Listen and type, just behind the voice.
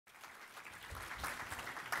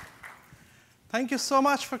Thank you so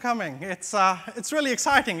much for coming. It's really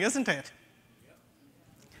exciting, isn't it?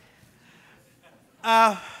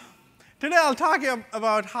 Today I'll talk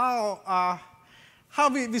about how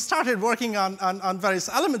we started working on various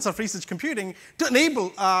elements of research computing to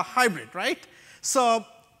enable hybrid, right? So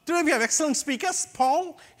today we have excellent speakers.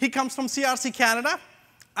 Paul, he comes from CRC Canada,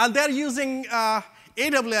 and they're using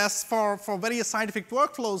AWS for various scientific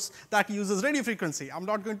workflows that uses radio frequency. I'm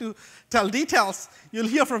not going to tell details. You'll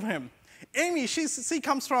hear from him. Amy, she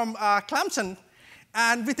comes from Clemson,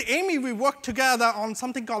 and with Amy, we worked together on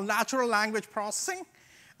something called natural language processing,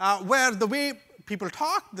 where the way people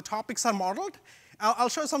talk, the topics are modeled. I'll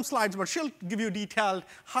show you some slides, but she'll give you detailed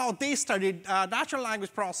how they studied natural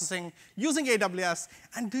language processing using AWS.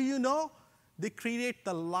 And do you know, they created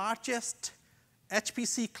the largest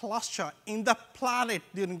HPC cluster in the planet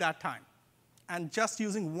during that time, and just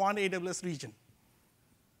using one AWS region.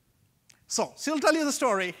 So she'll tell you the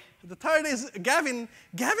story. The third is Gavin.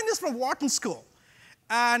 Gavin is from Wharton School,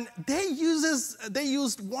 and they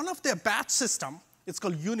used one of their batch system. It's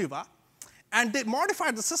called Univa, and they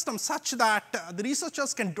modified the system such that the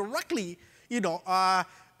researchers can directly,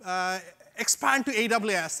 expand to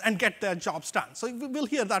AWS and get their jobs done. So we'll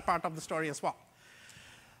hear that part of the story as well.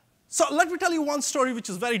 So let me tell you one story which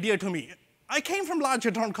is very dear to me. I came from Large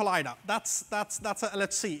Hadron Collider. That's a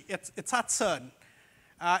LHC. It's at CERN.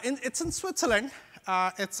 It's in Switzerland.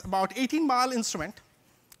 It's about 18-mile instrument.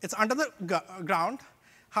 It's under the ground.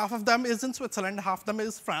 Half of them is in Switzerland, half of them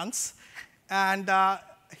is France. And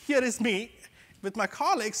here is me with my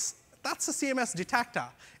colleagues. That's a CMS detector.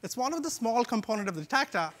 It's one of the small components of the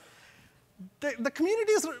detector. The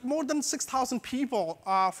community is more than 6,000 people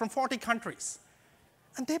from 40 countries.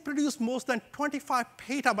 And they produce more than 25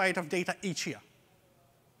 petabytes of data each year.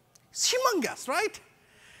 It's humongous, right?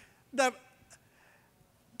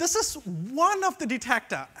 This is one of the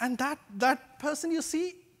detector, and that person you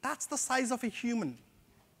see, that's the size of a human.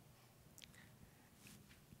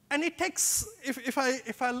 And it takes, if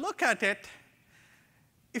I look at it,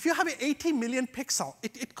 if you have an 80 million pixel,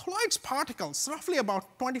 it collides particles roughly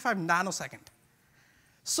about 25 nanosecond.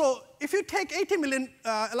 So if you take 80 million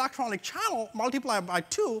electronic channel, multiply by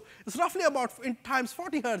 2, it's roughly about, in times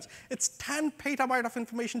 40 hertz, it's 10 petabyte of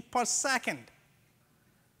information per second.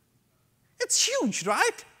 It's huge,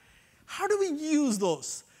 right? How do we use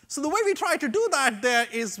those? So the way we try to do that there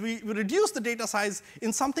is we reduce the data size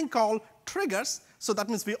in something called triggers. So that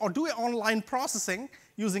means we do online processing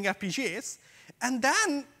using FPGAs. And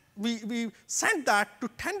then we send that to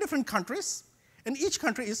 10 different countries, and each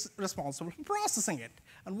country is responsible for processing it.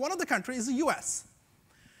 And one of the countries is the US.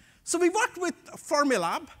 So we worked with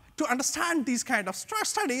Fermilab to understand these kind of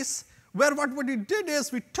studies, where what we did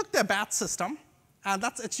is we took their batch system, and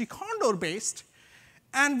that's actually Condor based,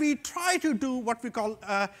 and we try to do what we call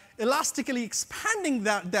elastically expanding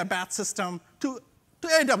their batch system to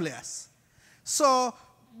AWS. So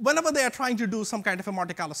whenever they are trying to do some kind of a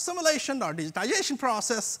Monte Carlo simulation or digitization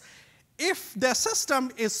process, if their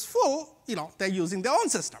system is full, they're using their own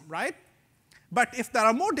system, right? But if there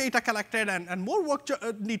are more data collected and more work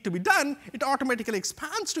need to be done, it automatically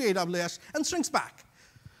expands to AWS and shrinks back.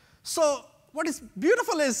 So what is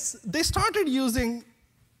beautiful is they started using,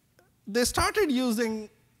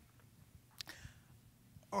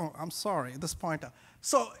 oh, I'm sorry, this pointer.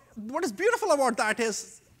 So what is beautiful about that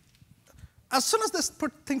is, as soon as they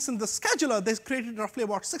put things in the scheduler, they created roughly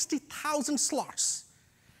about 60,000 slots.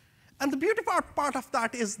 And the beauty part of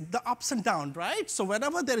that is the ups and downs, right? So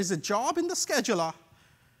whenever there is a job in the scheduler,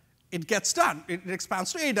 it gets done. It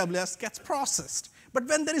expands to AWS, gets processed. But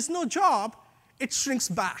when there is no job, it shrinks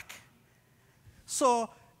back. So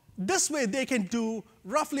this way, they can do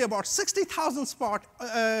roughly about 60,000 Spot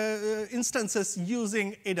instances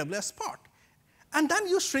using AWS Spot. And then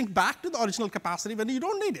you shrink back to the original capacity when you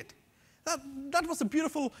don't need it. That was a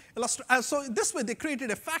beautiful illustration. So this way, they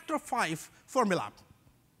created a factor of 5 Fermilab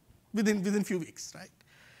within a few weeks, right?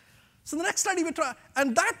 So the next study we try,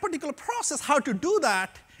 and that particular process, how to do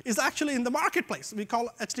that, is actually in the marketplace. We call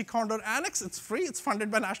HD Condor Annex. It's free. It's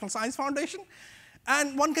funded by National Science Foundation.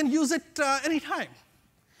 And one can use it anytime.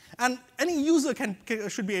 And any user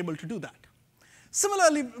should be able to do that.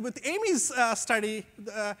 Similarly, with Amy's study,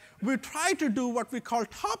 we try to do what we call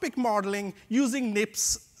topic modeling using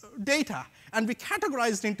NIPS data. And we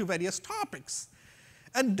categorized into various topics.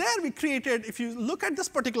 And there we created, if you look at this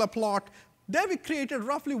particular plot, there we created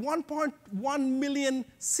roughly 1.1 million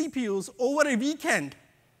CPUs over a weekend.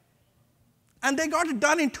 And they got it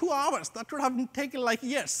done in 2 hours. That would have taken like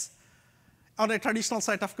years on a traditional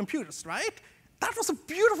set of computers, right? That was a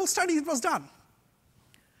beautiful study that was done.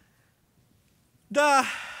 The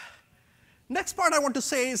next part I want to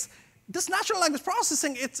say is this natural language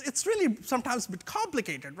processing, it's really sometimes a bit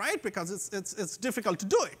complicated, right? Because it's difficult to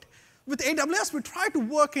do it. With AWS, we try to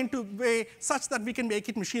work into a way such that we can make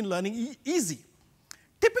it machine learning easy.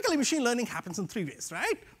 Typically, machine learning happens in 3 ways,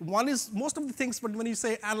 right? One is most of the things, but when you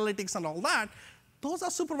say analytics and all that, those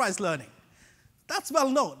are supervised learning. That's well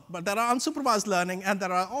known, but there are unsupervised learning, and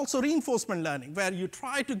there are also reinforcement learning, where you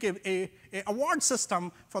try to give a award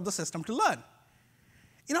system for the system to learn.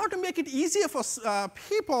 In order to make it easier for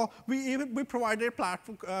people, we provided a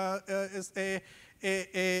platform,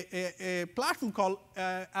 a platform called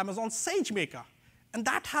Amazon SageMaker. And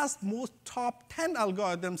that has most top 10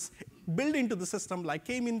 algorithms built into the system, like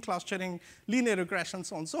k-mean clustering, linear regression,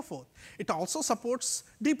 so on and so forth. It also supports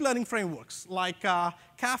deep learning frameworks like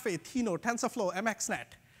Caffe, Thino, TensorFlow, MXNet.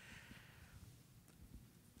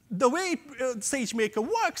 The way SageMaker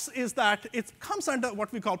works is that it comes under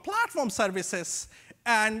what we call platform services,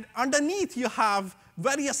 and underneath you have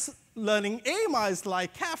various learning AMIs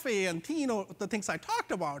like Caffe and Thino, the things I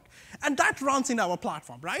talked about, and that runs in our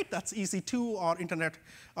platform, right? That's EC2 or Internet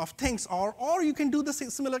of Things, or you can do the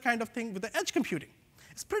similar kind of thing with the edge computing.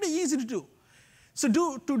 It's pretty easy to do. So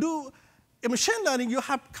to do a machine learning, you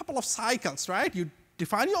have a couple of cycles, right? You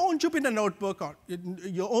define your own Jupyter notebook or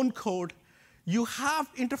your own code. You have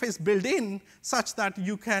interface built in such that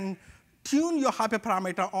you can tune your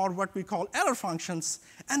hyperparameter or what we call error functions,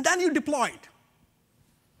 and then you deploy it.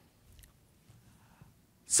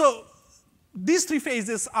 So these 3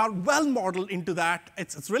 phases are well modeled into that.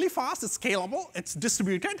 It's really fast, it's scalable, it's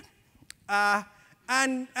distributed,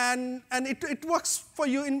 and it works for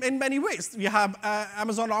you in many ways. You have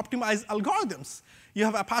Amazon optimized algorithms. You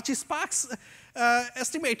have Apache Spark's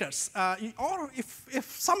estimators. Or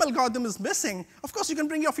if some algorithm is missing, of course, you can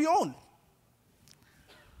bring your own.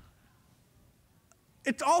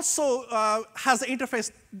 It also has an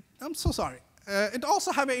interface. I'm so sorry. It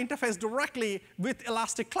also have an interface directly with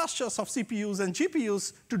elastic clusters of CPUs and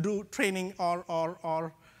GPUs to do training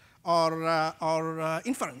or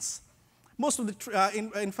inference. Most of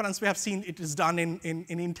the inference we have seen it is done in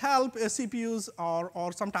Intel CPUs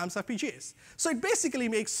or sometimes FPGAs. So it basically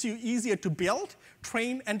makes you easier to build,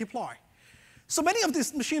 train, and deploy. So many of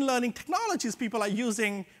these machine learning technologies people are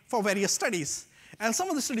using for various studies. And some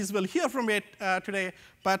of the studies we'll hear from it today.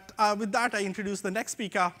 But with that, I introduce the next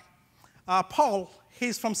speaker, Paul.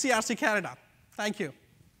 He's from CRC Canada. Thank you.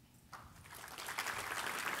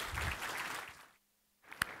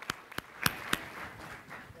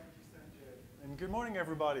 And good morning,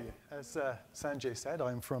 everybody. As Sanjay said,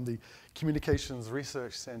 I'm from the Communications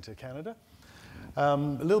Research Centre Canada. A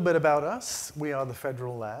little bit about us. We are the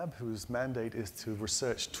federal lab whose mandate is to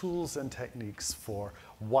research tools and techniques for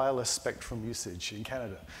wireless spectrum usage in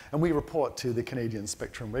Canada. And we report to the Canadian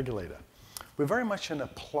Spectrum Regulator. We're very much an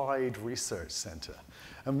applied research center.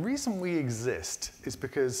 And the reason we exist is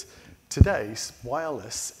because today,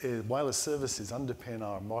 wireless services underpin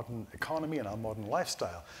our modern economy and our modern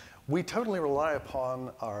lifestyle. We totally rely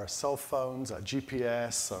upon our cell phones, our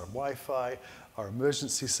GPS, our Wi-Fi, our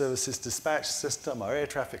emergency services dispatch system, our air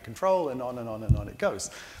traffic control, and on and on and on it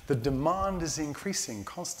goes. The demand is increasing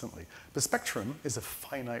constantly. But spectrum is a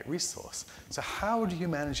finite resource. So how do you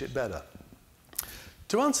manage it better?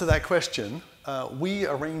 To answer that question, we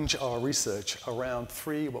arrange our research around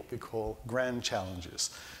 3 what we call grand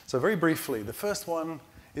challenges. So very briefly, the first one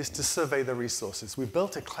is to survey the resources. We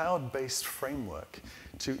built a cloud-based framework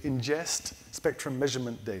to ingest spectrum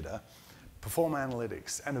measurement data, perform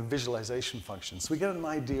analytics, and a visualization function. So we get an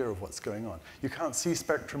idea of what's going on. You can't see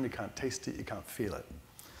spectrum, you can't taste it, you can't feel it.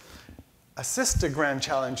 A sister grand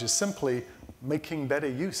challenge is simply making better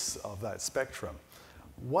use of that spectrum.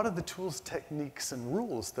 What are the tools, techniques, and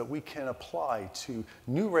rules that we can apply to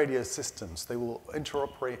new radio systems? They will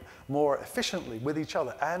interoperate more efficiently with each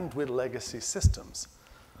other and with legacy systems.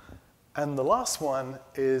 And the last one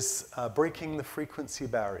is breaking the frequency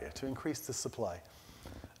barrier to increase the supply.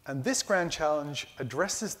 And this grand challenge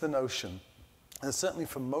addresses the notion, and certainly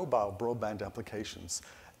for mobile broadband applications,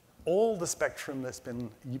 all the spectrum that's been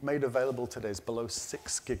made available today is below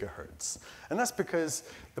 6 gigahertz. And that's because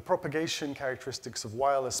the propagation characteristics of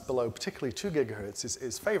wireless below, particularly 2 gigahertz,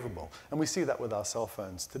 is favorable. And we see that with our cell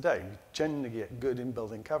phones today. We generally get good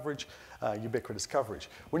in-building coverage, ubiquitous coverage.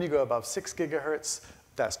 When you go above 6 gigahertz,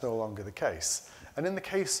 that's no longer the case. And in the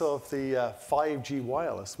case of the 5G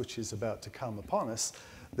wireless, which is about to come upon us,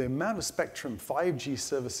 the amount of spectrum 5G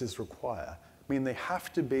services require mean they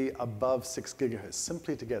have to be above 6 gigahertz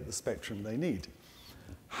simply to get the spectrum they need.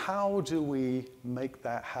 How do we make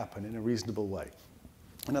that happen in a reasonable way?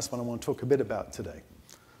 And that's what I want to talk a bit about today.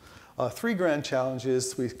 Our 3 grand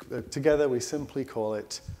challenges, together we simply call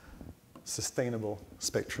it sustainable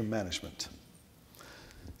spectrum management.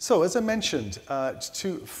 So as I mentioned,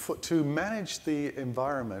 to manage the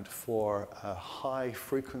environment for high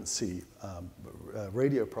frequency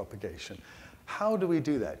radio propagation, how do we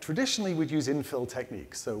do that? Traditionally, we'd use infill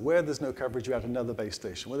techniques. So where there's no coverage, you add another base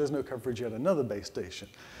station. Where there's no coverage, you add another base station.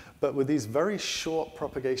 But with these very short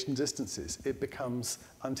propagation distances, it becomes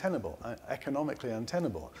untenable, economically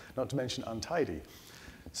untenable, not to mention untidy.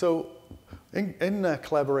 So in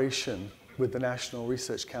collaboration with the National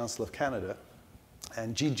Research Council of Canada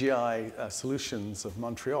and GGI Solutions of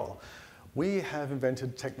Montreal, we have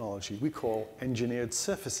invented technology we call engineered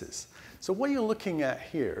surfaces. So what you're looking at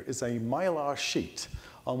here is a mylar sheet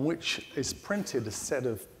on which is printed a set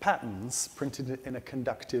of patterns printed in a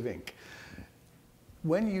conductive ink.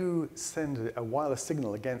 When you send a wireless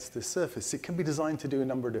signal against this surface, it can be designed to do a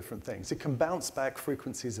number of different things. It can bounce back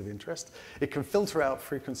frequencies of interest. It can filter out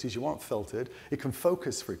frequencies you want filtered. It can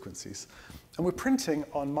focus frequencies. And we're printing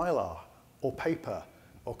on mylar or paper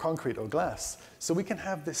or concrete or glass. So we can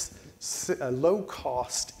have this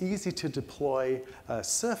low-cost, easy-to-deploy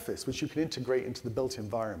surface which you can integrate into the built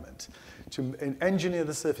environment to engineer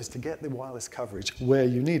the surface to get the wireless coverage where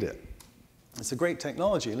you need it. It's a great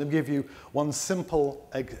technology. Let me give you one simple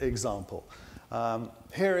example.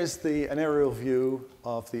 Here is an aerial view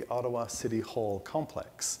of the Ottawa City Hall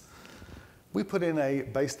complex. We put in a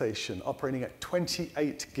base station operating at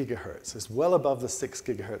 28 gigahertz. It's well above the 6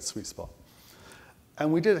 gigahertz sweet spot.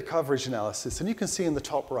 And we did a coverage analysis, and you can see in the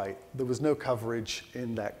top right, there was no coverage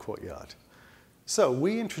in that courtyard. So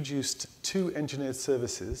we introduced 2 engineered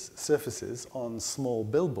surfaces on small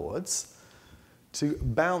billboards to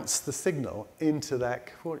bounce the signal into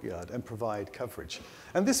that courtyard and provide coverage.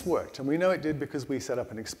 And this worked, and we know it did because we set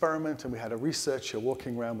up an experiment and we had a researcher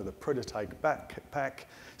walking around with a prototype backpack,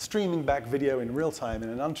 streaming back video in real time in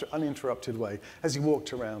an uninterrupted way as he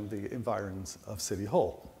walked around the environs of City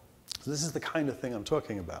Hall. So this is the kind of thing I'm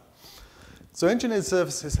talking about. So engineered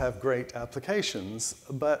surfaces have great applications,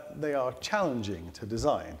 but they are challenging to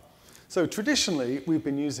design. So traditionally, we've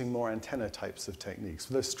been using more antenna types of techniques,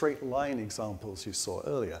 those straight line examples you saw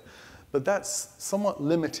earlier. But that's somewhat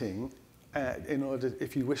limiting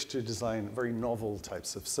if you wish to design very novel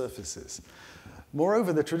types of surfaces.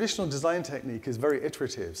 Moreover, the traditional design technique is very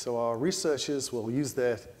iterative. So our researchers will use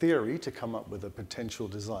their theory to come up with a potential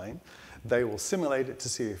design. They will simulate it to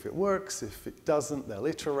see if it works. If it doesn't, they'll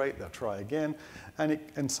iterate, they'll try again,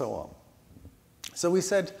 and so on. So we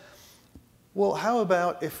said, well, how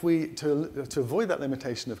about if we, to avoid that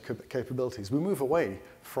limitation of capabilities, we move away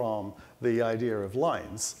from the idea of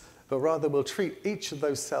lines, but rather we'll treat each of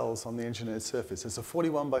those cells on the engineered surface as a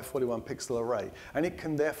 41 by 41 pixel array, and it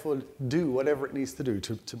can therefore do whatever it needs to do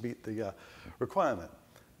to meet the requirement.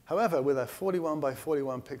 However, with a 41 by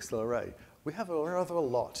 41 pixel array, we have a rather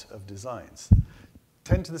lot of designs.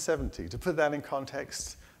 10 to the 70, to put that in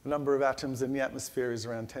context, the number of atoms in the atmosphere is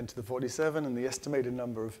around 10 to the 47, and the estimated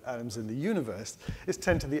number of atoms in the universe is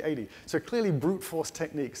 10 to the 80. So clearly, brute force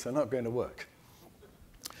techniques are not going to work.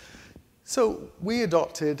 So we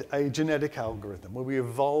adopted a genetic algorithm where we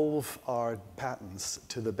evolve our patterns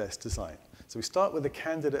to the best design. So we start with a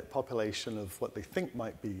candidate population of what they think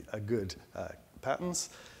might be a good patterns.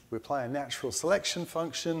 We apply a natural selection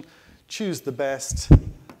function, choose the best,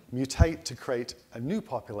 mutate to create a new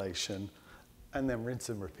population, and then rinse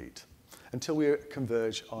and repeat until we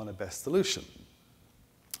converge on a best solution.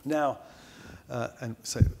 Now, and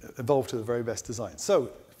so evolve to the very best design.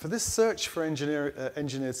 So for this search for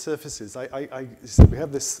engineered surfaces, I said we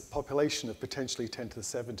have this population of potentially 10 to the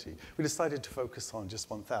 70. We decided to focus on just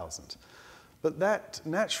 1,000. But that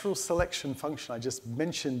natural selection function I just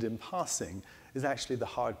mentioned in passing is actually the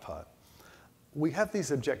hard part. We have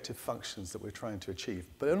these objective functions that we're trying to achieve,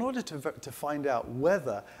 but in order to find out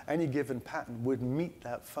whether any given pattern would meet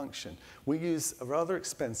that function, we use a rather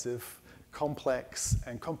expensive, complex,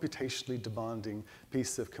 and computationally demanding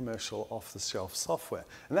piece of commercial off-the-shelf software.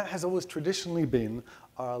 And that has always traditionally been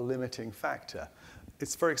our limiting factor.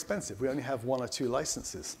 It's very expensive. We only have 1 or 2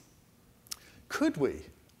 licenses. Could we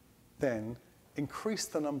then increase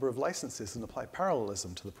the number of licenses and apply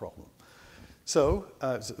parallelism to the problem? So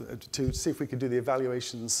to see if we could do the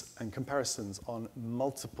evaluations and comparisons on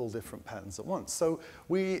multiple different patterns at once. So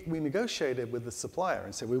we negotiated with the supplier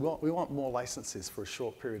and said, we want more licenses for a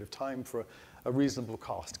short period of time for a reasonable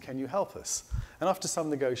cost. Can you help us? And after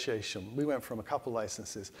some negotiation, we went from a couple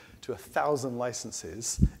licenses to 1,000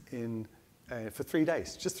 licenses for 3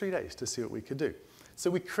 days, just 3 days, to see what we could do.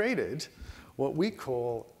 So we created what we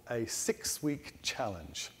call a 6-week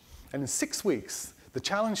challenge. And in 6 weeks, the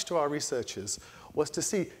challenge to our researchers was to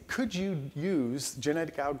see, could you use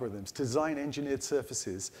genetic algorithms to design engineered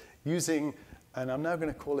surfaces using, and I'm now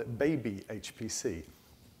going to call it baby HPC.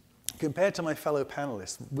 Compared to my fellow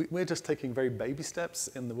panelists, we're just taking very baby steps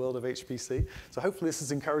in the world of HPC. So hopefully this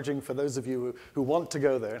is encouraging for those of you who want to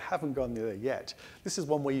go there and haven't gone there yet. This is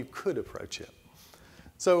one way you could approach it.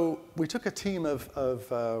 So we took a team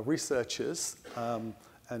of researchers,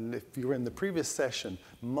 and if you were in the previous session,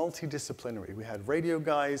 multidisciplinary. We had radio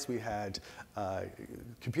guys, we had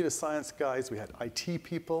computer science guys, we had IT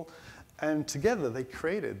people, and together they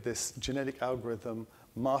created this genetic algorithm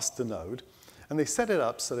master node. And they set it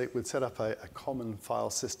up so that it would set up a common file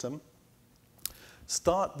system,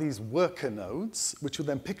 start these worker nodes, which would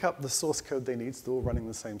then pick up the source code they need, so they're all running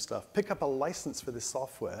the same stuff, pick up a license for this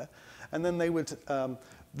software, and then they would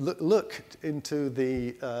look into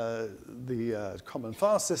the common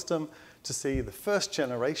file system to see the first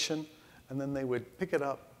generation, and then they would pick it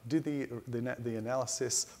up, do the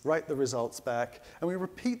analysis, write the results back, and we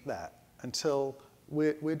repeat that until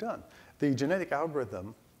we're done. The genetic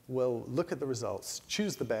algorithm will look at the results,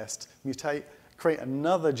 choose the best, mutate, create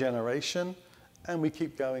another generation, and we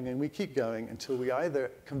keep going until we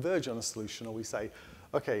either converge on a solution or we say,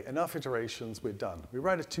 okay, enough iterations, we're done. We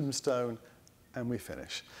write a tombstone and we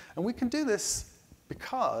finish. And we can do this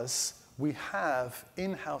because we have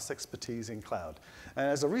in-house expertise in cloud. And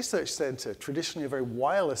as a research center, traditionally a very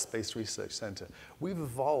wireless-based research center, we've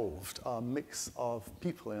evolved our mix of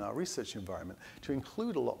people in our research environment to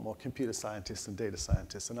include a lot more computer scientists and data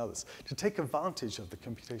scientists and others to take advantage of the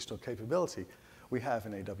computational capability we have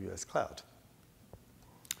in AWS Cloud.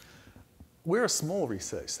 We're a small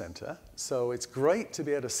research center, so it's great to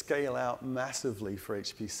be able to scale out massively for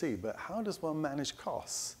HPC, but how does one manage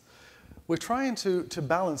costs? We're trying to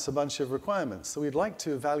balance a bunch of requirements. So we'd like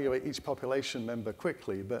to evaluate each population member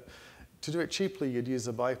quickly, but to do it cheaply, you'd use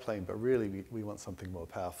a biplane, but really we want something more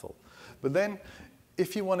powerful. But then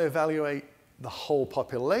if you want to evaluate the whole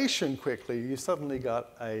population quickly, you've suddenly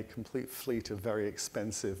got a complete fleet of very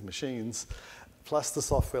expensive machines, plus the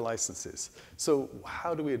software licenses. So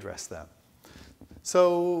how do we address that?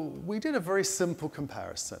 So we did a very simple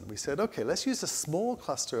comparison. We said, okay, let's use a small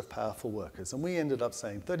cluster of powerful workers. And we ended up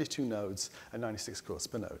saying 32 nodes and 96 cores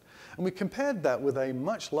per node. And we compared that with a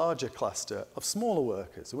much larger cluster of smaller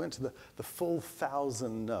workers. We went to the full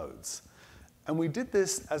 1,000 nodes. And we did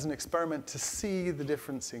this as an experiment to see the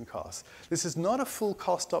difference in cost. This is not a full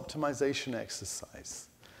cost optimization exercise.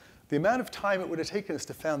 The amount of time it would have taken us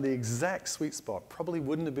to find the exact sweet spot probably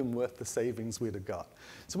wouldn't have been worth the savings we'd have got.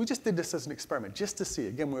 So we just did this as an experiment, just to see.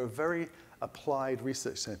 Again, we're a very applied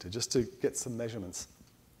research center, just to get some measurements.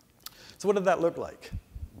 So what did that look like?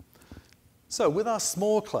 So with our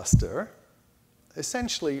small cluster,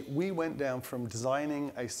 essentially, we went down from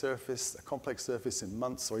designing a surface, a complex surface in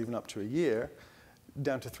months or even up to a year,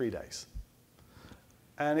 down to 3 days.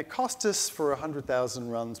 And it cost us for 100,000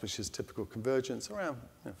 runs, which is typical convergence, around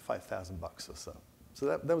 $5,000 or so. So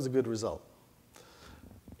that was a good result.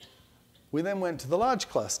 We then went to the large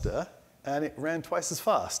cluster, and it ran twice as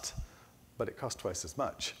fast, but it cost twice as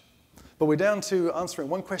much. But we're down to answering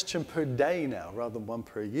one question per day now, rather than one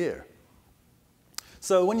per year.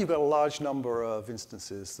 So when you've got a large number of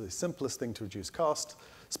instances, the simplest thing to reduce cost,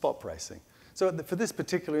 spot pricing. So for this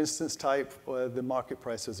particular instance type, the market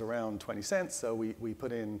price is around 20 cents. So we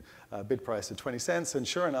put in a bid price of 20 cents. And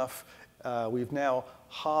sure enough, we've now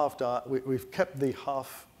halved we've kept the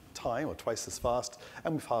half time, or twice as fast,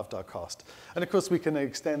 and we've halved our cost. And of course, we can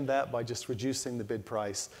extend that by just reducing the bid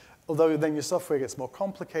price. Although then your software gets more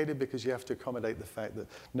complicated because you have to accommodate the fact that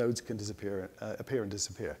nodes can appear and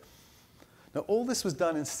disappear. Now, all this was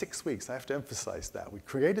done in 6 weeks. I have to emphasize that. We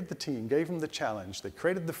created the team, gave them the challenge, they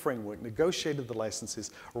created the framework, negotiated the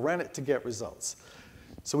licenses, ran it to get results.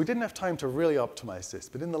 So we didn't have time to really optimize this.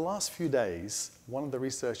 But in the last few days, one of the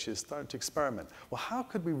researchers started to experiment. Well, how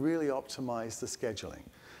could we really optimize the scheduling?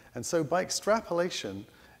 And so by extrapolation,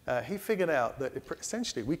 he figured out that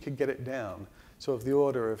essentially we could get it down to of the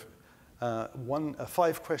order of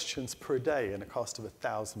 5 questions per day and a cost of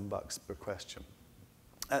 $1,000 per question.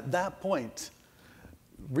 At that point,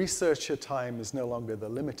 researcher time is no longer the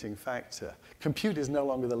limiting factor. Compute is no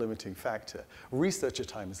longer the limiting factor. Researcher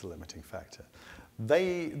time is the limiting factor.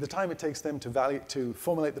 The time it takes them to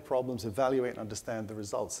formulate the problems, evaluate and understand the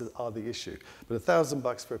results are the issue. But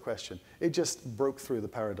 $1,000 per question, it just broke through the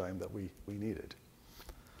paradigm that we needed.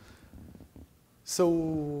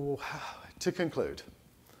 So to conclude,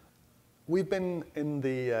 we've been in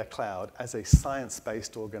the cloud as a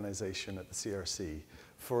science-based organization at the CRC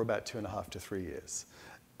for about 2.5 to 3 years.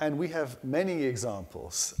 And we have many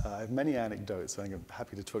examples, I have many anecdotes, and I'm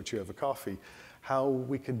happy to talk to you over coffee, how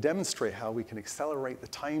we can demonstrate how we can accelerate the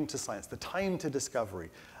time to science, the time to discovery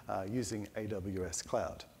using AWS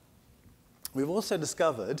Cloud. We've also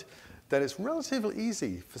discovered that it's relatively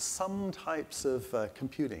easy for some types of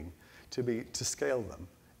computing to scale them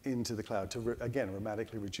into the cloud to, again,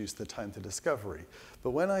 dramatically reduce the time to discovery. But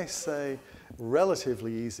when I say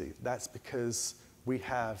relatively easy, that's because we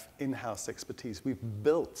have in-house expertise. We've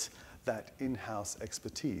built that in-house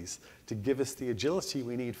expertise to give us the agility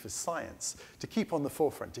we need for science, to keep on the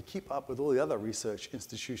forefront, to keep up with all the other research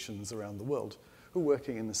institutions around the world who are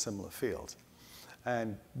working in a similar field.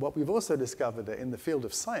 And what we've also discovered in the field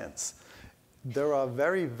of science, there are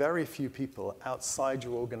very, very few people outside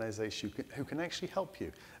your organization who can actually help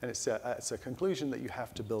you. And it's a conclusion that you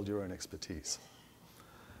have to build your own expertise.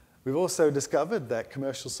 We've also discovered that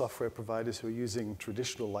commercial software providers who are using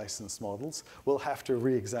traditional license models will have to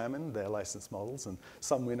re-examine their license models, and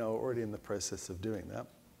some we know are already in the process of doing that.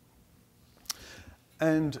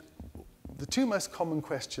 And the two most common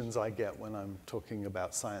questions I get when I'm talking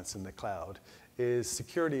about science in the cloud is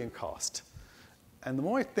security and cost. And the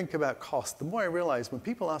more I think about cost, the more I realize when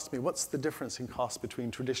people ask me, what's the difference in cost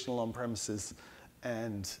between traditional on-premises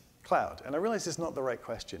and cloud? And I realize it's not the right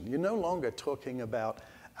question. You're no longer talking about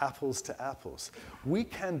apples to apples. We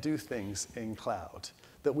can do things in cloud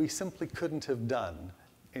that we simply couldn't have done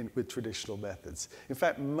with traditional methods. In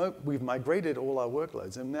fact, we've migrated all our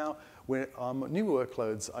workloads, and now our new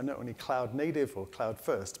workloads are not only cloud native or cloud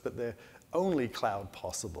first, but they're only cloud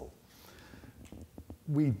possible.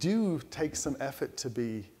 We do take some effort to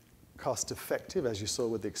be cost effective, as you saw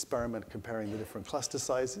with the experiment comparing the different cluster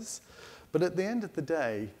sizes. But at the end of the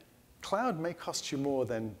day, cloud may cost you more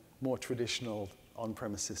than more traditional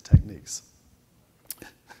on-premises techniques.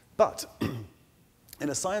 But in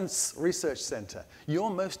a science research center, your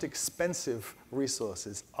most expensive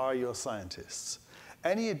resources are your scientists.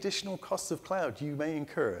 Any additional costs of cloud you may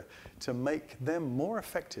incur to make them more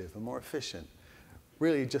effective and more efficient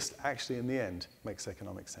really just actually, in the end, makes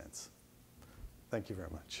economic sense. Thank you very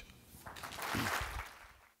much.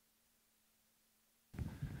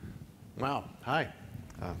 Wow, hi.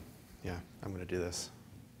 Yeah, I'm going to do this.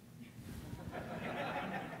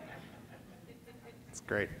 It's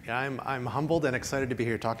great. Yeah, I'm humbled and excited to be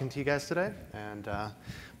here talking to you guys today. And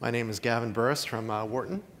my name is Gavin Burris from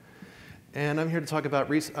Wharton. And I'm here to talk about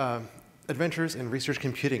adventures in research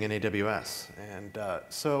computing in AWS. And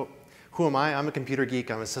so who am I? I'm a computer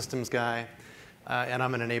geek. I'm a systems guy. And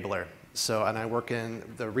I'm an enabler. And I work in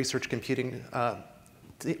the research computing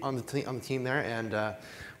on the team there. And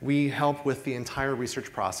we help with the entire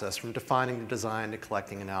research process, from defining to design to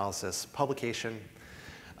collecting analysis, publication.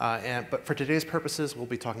 But for today's purposes, we'll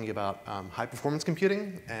be talking about high-performance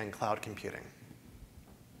computing and cloud computing.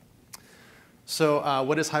 So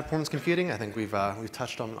what is high-performance computing? I think we've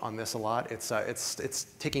touched on this a lot. It's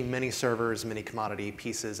taking many servers, many commodity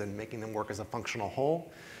pieces, and making them work as a functional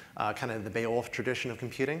whole, kind of the Beowulf tradition of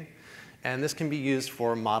computing. And this can be used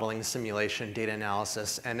for modeling, simulation, data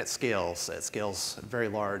analysis, and it scales. It scales very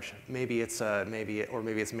large. Maybe it's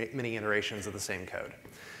many iterations of the same code.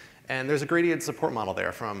 And there's a gradient support model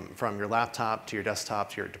there, from your laptop to your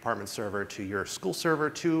desktop to your department server to your school server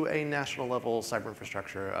to a national level cyber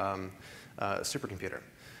infrastructure supercomputer.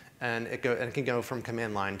 And it can go from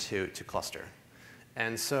command line to cluster.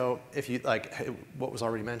 And so if you, like what was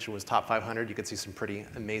already mentioned was top 500, you can see some pretty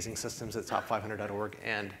amazing systems at top500.org.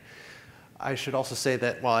 And I should also say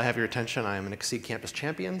that while I have your attention, I am an Exceed Campus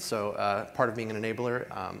champion. So part of being an enabler,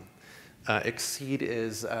 Exceed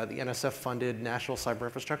is the NSF-funded national cyber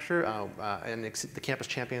infrastructure, and the campus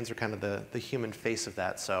champions are kind of the human face of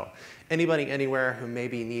that. So anybody anywhere who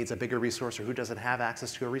maybe needs a bigger resource or who doesn't have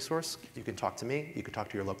access to a resource, you can talk to me, you can talk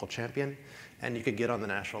to your local champion, and you can get on the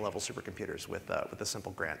national level supercomputers with a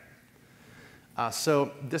simple grant.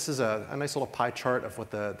 So this is a nice little pie chart of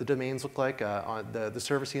what the domains look like on the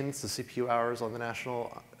service units, the CPU hours on the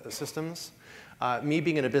national systems. Me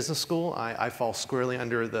being in a business school, I fall squarely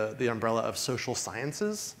under the umbrella of social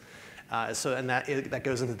sciences. And that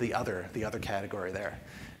goes into the other category there.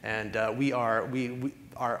 And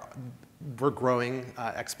we're growing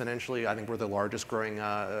exponentially. I think we're the largest growing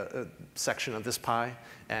section of this pie.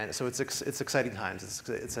 And so it's exciting times.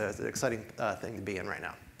 It's an exciting thing to be in right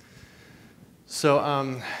now.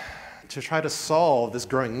 So to try to solve this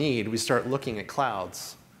growing need, we start looking at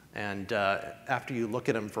clouds. And after you look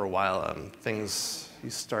at them for a while, you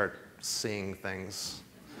start seeing things.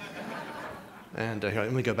 And here,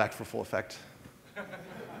 let me go back for full effect.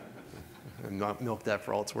 And milk that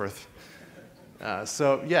for all it's worth.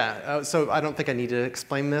 So yeah, so I don't think I need to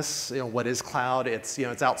explain this. What is cloud? It's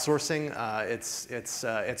it's outsourcing,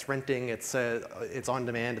 it's renting, it's on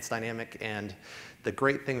demand, it's dynamic, and the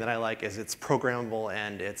great thing that I like is it's programmable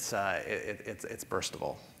and it's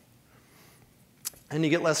burstable. And you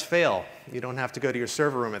get less fail. You don't have to go to your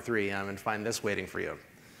server room at 3 a.m. and find this waiting for you.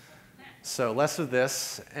 So less of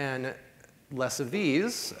this and less of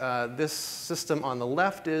these. This system on the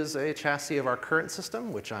left is a chassis of our current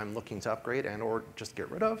system, which I'm looking to upgrade and or just get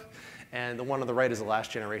rid of. And the one on the right is the last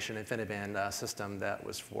generation InfiniBand system that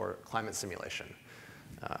was for climate simulation.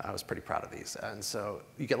 I was pretty proud of these. And so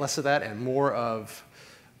you get less of that and more of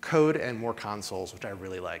code and more consoles, which I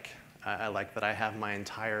really like. I like that I have my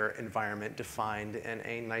entire environment defined in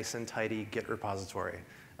a nice and tidy Git repository.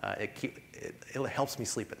 It helps me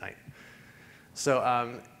sleep at night. So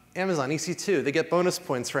Amazon EC2, they get bonus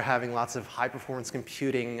points for having lots of high-performance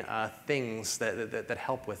computing things that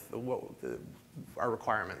help with our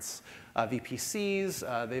requirements.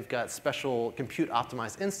 VPCs, they've got special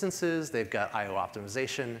compute-optimized instances, they've got I/O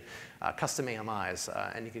optimization, custom AMIs,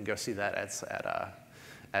 and you can go see that at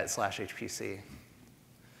 /HPC.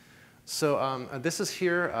 So this is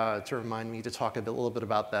here to remind me to talk a little bit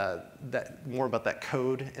about more about that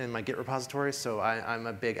code in my Git repository. So I'm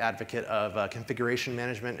a big advocate of configuration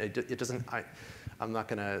management. I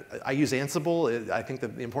use Ansible. I think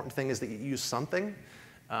the important thing is that you use something.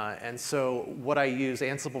 And so what I use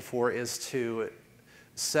Ansible for is to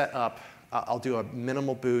set up, I'll do a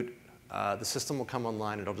minimal boot. The system will come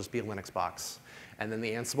online. It'll just be a Linux box. And then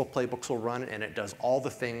the Ansible playbooks will run, and it does all the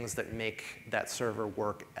things that make that server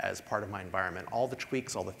work as part of my environment. All the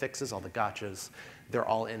tweaks, all the fixes, all the gotchas, they're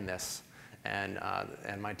all in this. And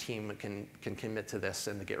my team can commit to this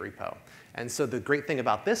in the Git repo. And so the great thing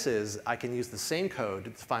about this is I can use the same code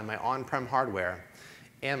to find my on-prem hardware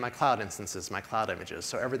and my cloud instances, my cloud images.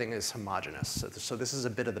 So everything is homogeneous. So this is a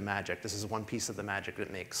bit of the magic. This is one piece of the magic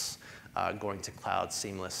that makes going to cloud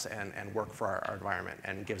seamless and work for our environment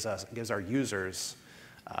and gives our users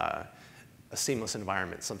a seamless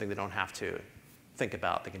environment, something they don't have to think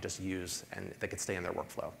about. They can just use and they can stay in their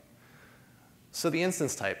workflow. So the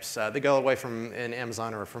instance types, they go away from in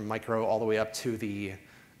Amazon or from micro all the way up to the,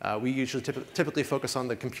 we usually typically focus on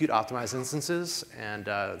the compute optimized instances, and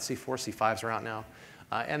C4, C5s are out now.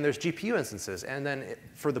 And there's GPU instances. And then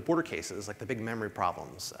for the border cases, like the big memory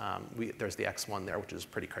problems, there's the X1 there, which is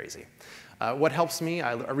pretty crazy. What helps me,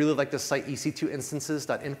 I really like this site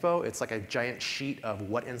ec2instances.info. It's like a giant sheet of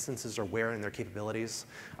what instances are where and their capabilities.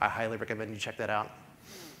 I highly recommend you check that out.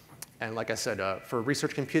 And like I said, for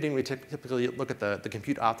research computing, we typically look at the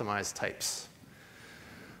compute optimized types.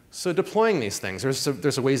 So deploying these things,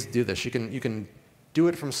 there's a ways to do this. You can do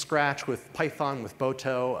it from scratch with Python, with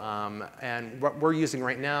Boto, and what we're using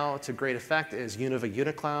right now to great effect is Univa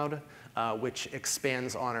Unicloud, which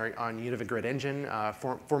expands on Univa Grid Engine,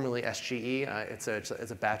 formerly SGE. It's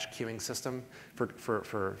a batch queuing system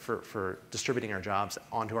for distributing our jobs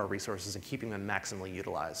onto our resources and keeping them maximally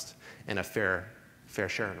utilized in a fair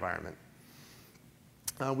share environment.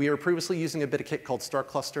 We were previously using a bit of kit called Star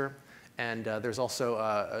Cluster, and there's also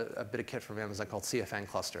a bit of kit from Amazon called CFN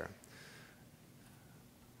Cluster.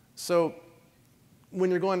 So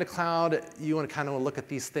when you're going to cloud, you want to kind of look at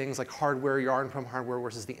these things like hardware, your on-prem hardware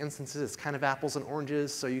versus the instances. It's kind of apples and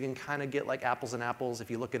oranges, so you can kind of get like apples and apples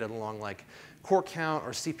if you look at it along like core count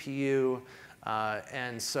or CPU.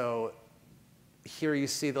 And so here you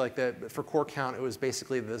see for core count, it was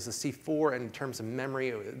basically there's the C4, and in terms of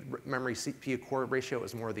memory CPU core ratio, it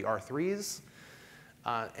was more the R3s.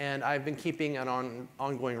 And I've been keeping an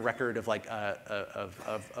ongoing record of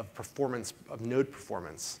of performance, of node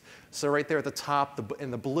performance. So right there at the top, in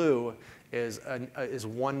the blue, is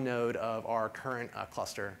one node of our current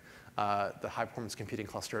cluster, the high performance computing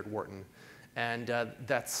cluster at Wharton, and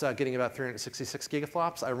that's getting about 366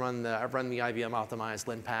 gigaflops. I run the IBM optimized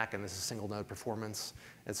LinPack, and this is single node performance.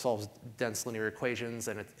 It solves dense linear equations,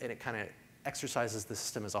 and it kind of exercises the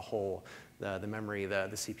system as a whole, the memory, the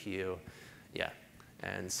CPU, yeah.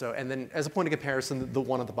 And then as a point of comparison, the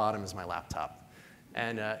one at the bottom is my laptop.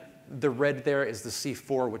 And the red there is the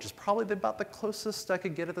C4, which is probably about the closest I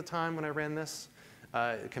could get at the time when I ran this,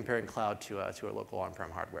 comparing cloud to a local on-prem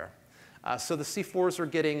hardware. So the C4s were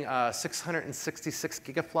getting 666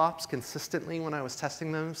 gigaflops consistently when I was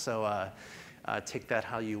testing them, so take that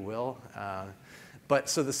how you will.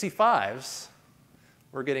 So the C5s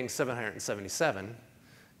were getting 777,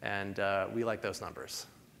 and we like those numbers.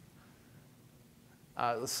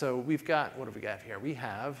 So we've got, what have we got here? We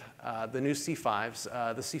have the new C5s,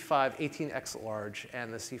 the C5 18X large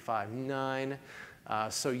and the C5 9.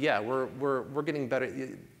 So yeah, we're getting better.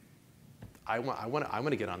 I want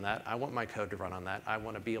to get on that. I want my code to run on that. I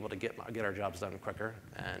want to be able to get our jobs done quicker.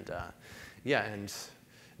 And yeah, and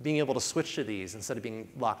being able to switch to these instead of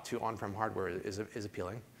being locked to on-prem hardware is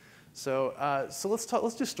appealing. So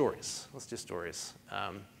let's do stories. Let's do stories.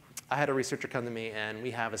 I had a researcher come to me, and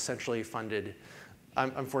we have a centrally funded.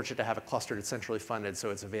 I'm fortunate to have a cluster that's centrally funded, so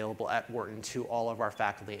it's available at Wharton to all of our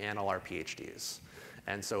faculty and all our PhDs.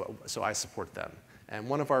 And so I support them. And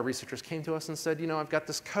one of our researchers came to us and said, I've got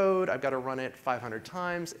this code. I've got to run it 500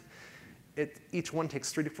 times. Each one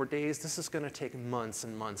takes 3 to 4 days. This is going to take months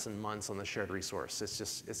and months and months on the shared resource.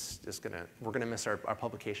 We're going to miss our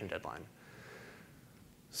publication deadline.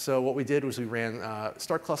 So what we did was we ran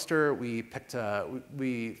start cluster. We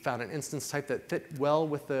found an instance type that fit well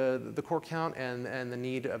with the core count and the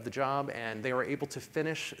need of the job, and they were able to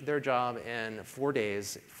finish their job in 4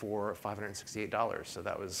 days for $568. So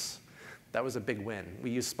that was a big win.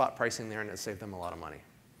 We used spot pricing there, and it saved them a lot of money.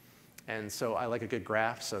 And so I like a good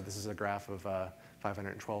graph. So this is a graph of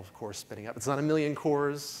 512 cores spinning up. It's not 1 million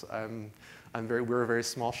cores. We're a very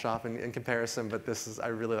small shop in comparison, but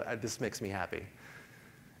this makes me happy.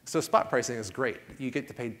 So spot pricing is great. You get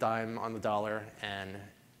to pay dime on the dollar, and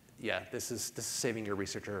yeah, this is saving your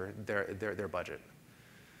researcher their budget.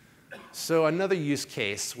 So another use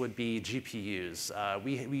case would be GPUs.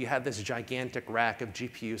 We had this gigantic rack of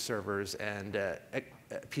GPU servers and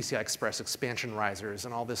PCI Express expansion risers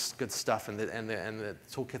and all this good stuff, and the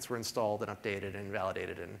toolkits were installed and updated and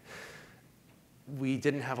validated, and we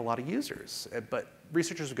didn't have a lot of users. But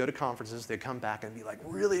researchers would go to conferences, they'd come back and be like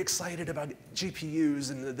really excited about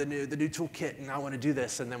GPUs and the new toolkit, and I want to do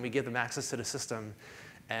this, and then we give them access to the system,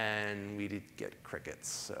 and we did get crickets.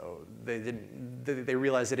 So they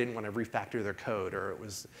realized they didn't want to refactor their code, or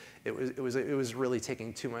it was really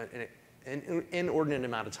taking too much, an inordinate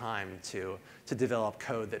amount of time to develop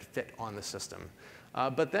code that fit on the system.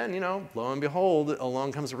 But then, lo and behold,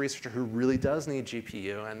 along comes a researcher who really does need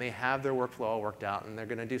GPU, and they have their workflow all worked out, and they're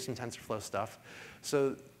going to do some TensorFlow stuff.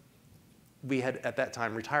 So we had, at that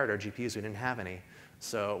time, retired our GPUs. We didn't have any.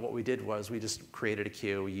 So what we did was we just created a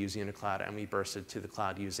queue. We used Unicloud, and we bursted to the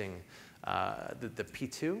cloud using the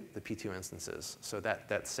P2 instances. So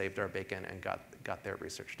that saved our bacon and got their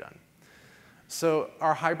research done. So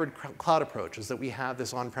our hybrid cloud approach is that we have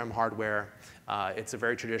this on-prem hardware. It's a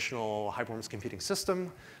very traditional high-performance computing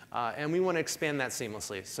system, and we want to expand that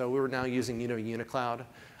seamlessly. So we're now using Unicloud,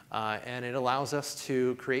 and it allows us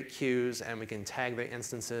to create queues, and we can tag the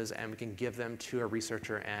instances, and we can give them to a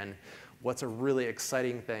researcher. And what's a really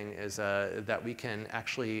exciting thing is that we can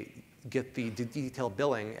actually get the detailed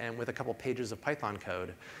billing, and with a couple pages of Python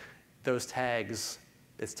code, those tags,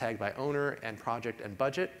 it's tagged by owner and project and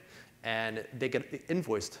budget, and they get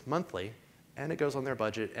invoiced monthly, and it goes on their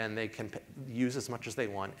budget, and they can use as much as they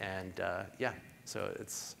want, and yeah, so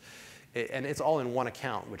it's all in one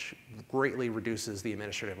account, which greatly reduces the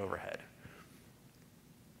administrative overhead.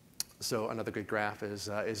 So another good graph is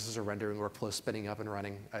this is a rendering workflow spinning up and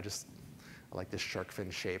running. I like this shark fin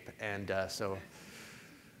shape, and so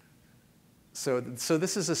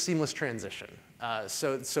this is a seamless transition.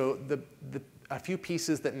 So a few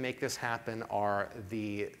pieces that make this happen are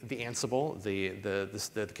the Ansible,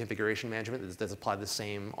 the configuration management that's applied the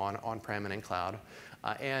same on-prem and in cloud,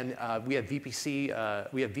 and we have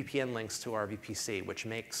VPC. We have VPN links to our VPC, which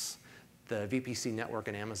makes the VPC network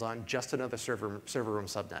in Amazon just another server room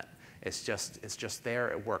subnet. It's just there.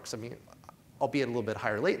 It works. I mean, albeit a little bit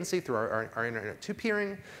higher latency through our internet 2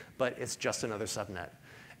 peering, but it's just another subnet.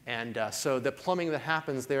 And so the plumbing that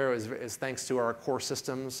happens there is thanks to our core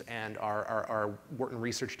systems and our Wharton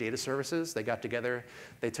Research Data Services. They got together,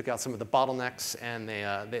 they took out some of the bottlenecks, and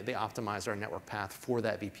they optimized our network path for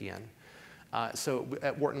that VPN. So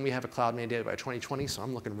at Wharton, we have a cloud mandate by 2020, so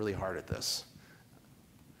I'm looking really hard at this.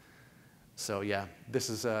 So yeah, this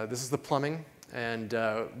is the plumbing, and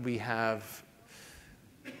we have,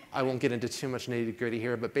 I won't get into too much nitty-gritty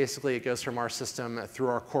here, but basically it goes from our system through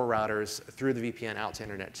our core routers, through the VPN out to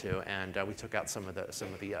Internet 2, and we took out some of the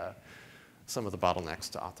bottlenecks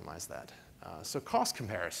to optimize that. So cost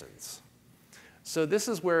comparisons. So this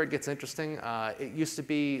is where it gets interesting. It used to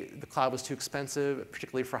be the cloud was too expensive,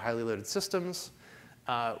 particularly for highly loaded systems.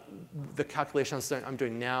 The calculations I'm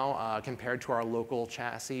doing now compared to our local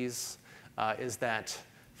chassis is that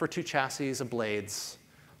for 2 chassis of blades,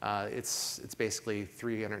 it's basically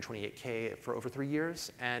 $328K for over 3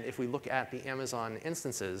 years. And if we look at the Amazon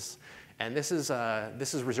instances, and this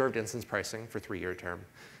is reserved instance pricing for 3-year term.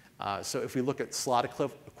 So if we look at slot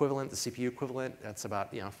equivalent, the CPU equivalent, that's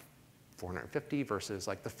about 450 versus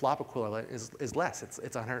like the flop equivalent is less.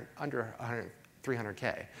 It's under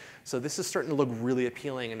 300K. So this is starting to look really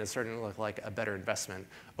appealing, and it's starting to look like a better investment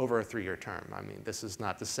over a 3-year term. I mean, this is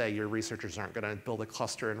not to say your researchers aren't going to build a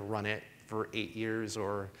cluster and run it for 8 years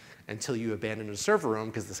or until you abandon a server room,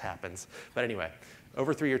 because this happens. But anyway,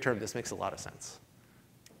 over a 3-year term, this makes a lot of sense.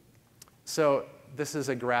 So this is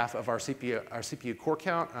a graph of our CPU core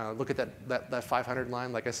count. Look at that 500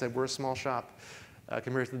 line. Like I said, we're a small shop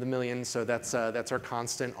compared to the million, so that's our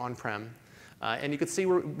constant on-prem. And you can see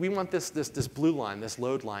we want this blue line, this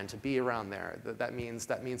load line, to be around there. That means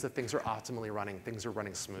that things are optimally running, things are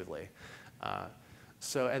running smoothly.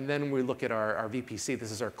 And then we look at our VPC.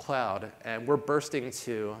 This is our cloud, and we're bursting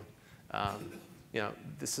to,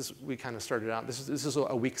 we kind of started out. This is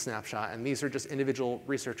a week snapshot, and these are just individual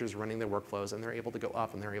researchers running their workflows, and they're able to go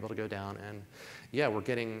up and they're able to go down, and yeah, we're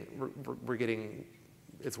getting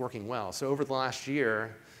it's working well. So over the last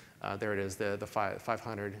year, there it is, the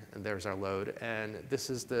 500, and there's our load, and this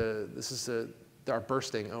is our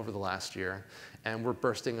bursting over the last year, and we're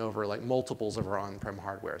bursting over like multiples of our on-prem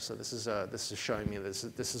hardware. So this is showing me this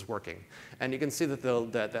is working, and you can see that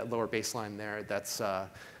that lower baseline there,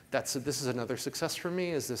 this is another success for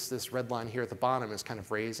me. Is this red line here at the bottom is kind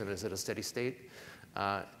of raised and is at a steady state.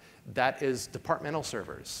 That is departmental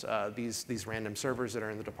servers. These random servers that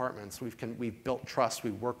are in the departments. We've built trust.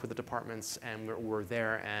 We work with the departments, and we're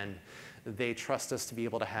there, and they trust us to be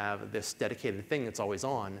able to have this dedicated thing that's always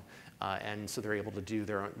on, and so they're able to do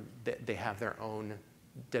their own. They have their own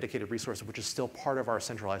dedicated resource, which is still part of our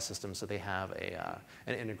centralized system. So they have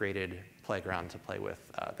an integrated playground to play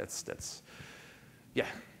with.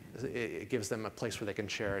 It gives them a place where they can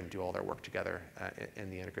share and do all their work together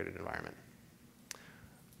in the integrated environment.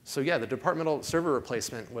 So yeah, the departmental server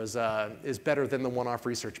replacement is better than the one-off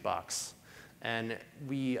research box. And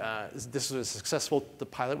this was a successful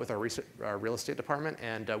pilot with our real estate department,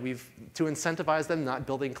 and to incentivize them not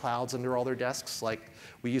building clouds under all their desks like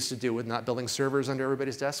we used to do with not building servers under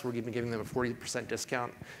everybody's desks, we're even giving them a 40%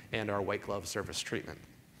 discount and our white glove service treatment.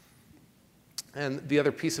 And the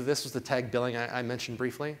other piece of this was the tag billing I mentioned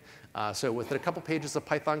briefly. So with a couple pages of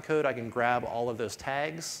Python code, I can grab all of those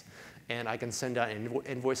tags, and I can send out an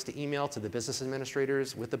invoice to email to the business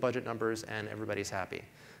administrators with the budget numbers, and everybody's happy.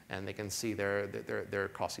 And they can see their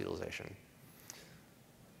cost utilization.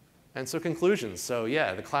 And so conclusions. So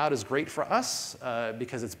yeah, the cloud is great for us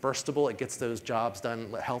because it's burstable. It gets those jobs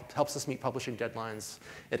done, helps us meet publishing deadlines.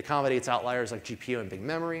 It accommodates outliers like GPU and big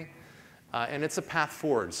memory. And it's a path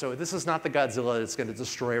forward. So this is not the Godzilla that's going to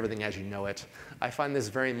destroy everything as you know it. I find this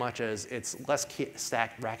very much as it's less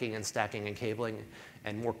racking and stacking and cabling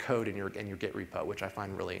and more code in your Git repo, which I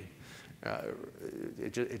find really,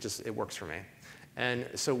 it works for me. And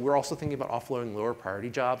so we're also thinking about offloading lower priority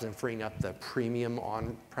jobs and freeing up the premium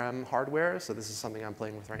on-prem hardware. So this is something I'm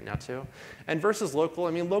playing with right now too. And versus local,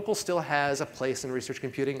 I mean, local still has a place in research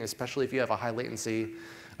computing, especially if you have a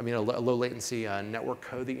low latency network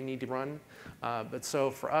code that you need to run. But so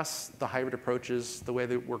for us, the hybrid approach is the way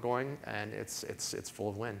that we're going, and it's full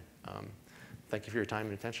of win. Thank you for your time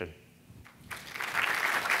and attention.